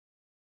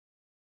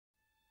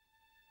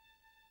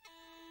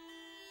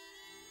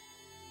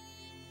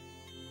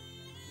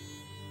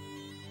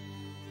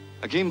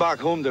I came back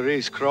home to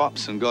raise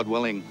crops and, God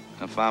willing,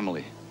 a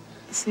family.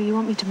 So you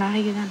want me to marry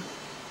you then?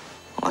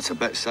 Well, that's a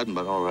bit sudden,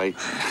 but all right.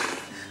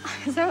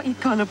 Is that what you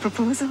call a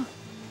proposal?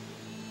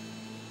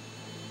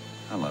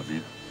 I love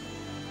you.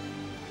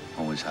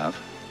 Always have.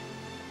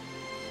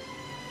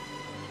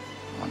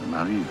 I want to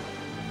marry you.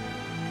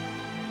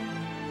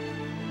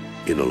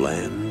 In a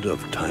land of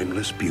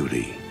timeless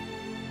beauty,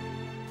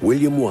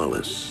 William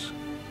Wallace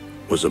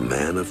was a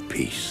man of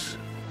peace.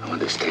 I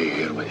want to stay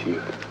here with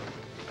you.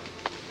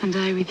 And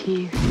I with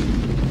you.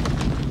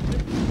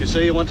 You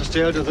say you want to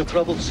stay out of the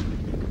troubles?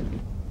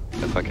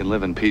 If I can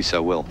live in peace, I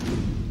will.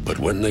 But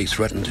when they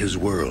threatened his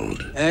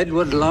world...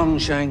 Edward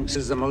Longshanks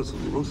is the most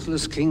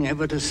ruthless king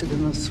ever to sit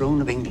on the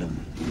throne of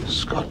England.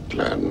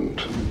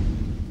 Scotland.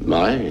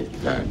 My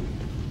land.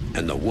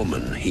 And the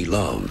woman he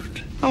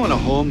loved. I want a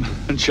home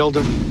and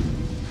children.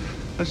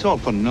 It's all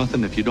for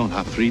nothing if you don't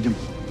have freedom.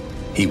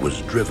 He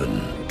was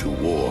driven to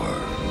war.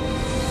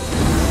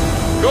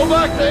 Go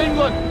back to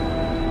England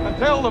and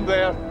tell them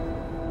there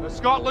that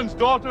Scotland's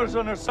daughters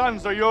and her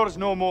sons are yours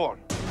no more.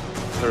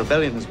 The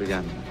rebellion has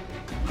begun.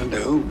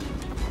 Under whom?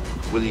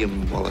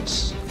 William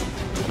Wallace.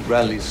 He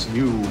rallies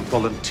new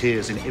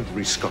volunteers in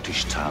every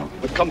Scottish town.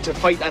 We've come to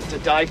fight and to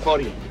die for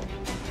you.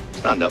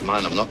 Stand up,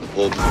 man. I'm not the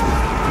Pope.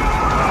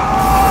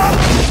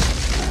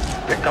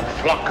 Pick a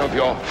flock of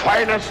your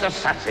finest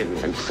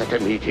assassins and set a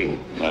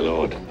meeting. My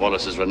lord,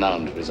 Wallace is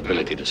renowned for his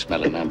ability to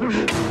smell an ambush.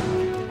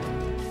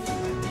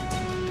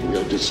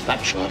 We'll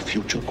dispatch our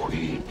future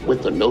queen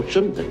with the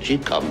notion that she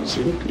comes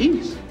in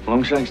peace.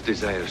 Longshanks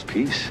desires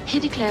peace. He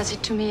declares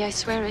it to me, I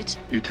swear it.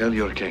 You tell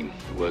your king,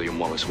 William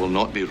Wallace will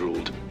not be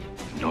ruled,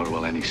 nor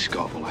will any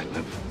Scot while I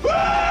live.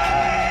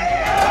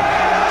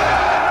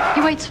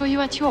 He waits for you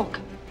at York.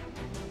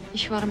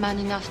 If you are man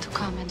enough to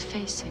come and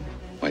face him.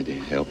 Why do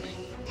you help me?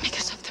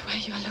 Because of the way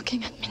you are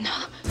looking at me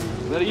now.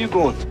 Where are you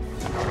going?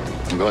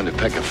 I'm going to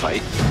pick a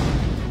fight.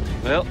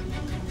 Well,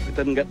 we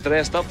didn't get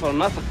dressed up for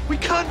nothing. We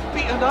can't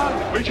beat an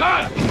army. We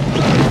can!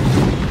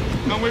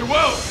 And we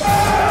will!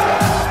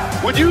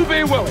 Would you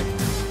be willing,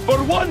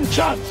 for one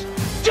chance,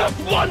 just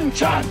one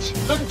chance,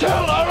 to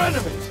tell our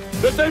enemies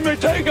that they may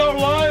take our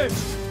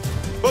lives,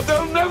 but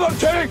they'll never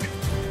take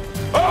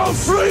our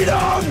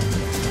freedom?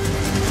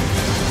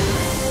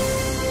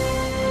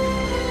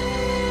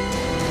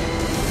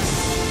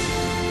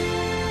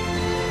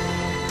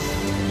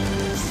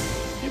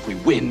 If we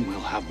win, we'll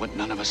have what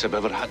none of us have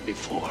ever had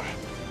before.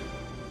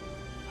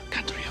 A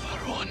country of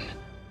our own.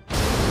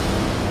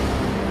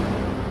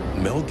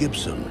 Mel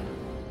Gibson.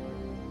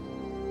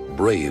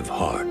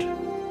 Braveheart.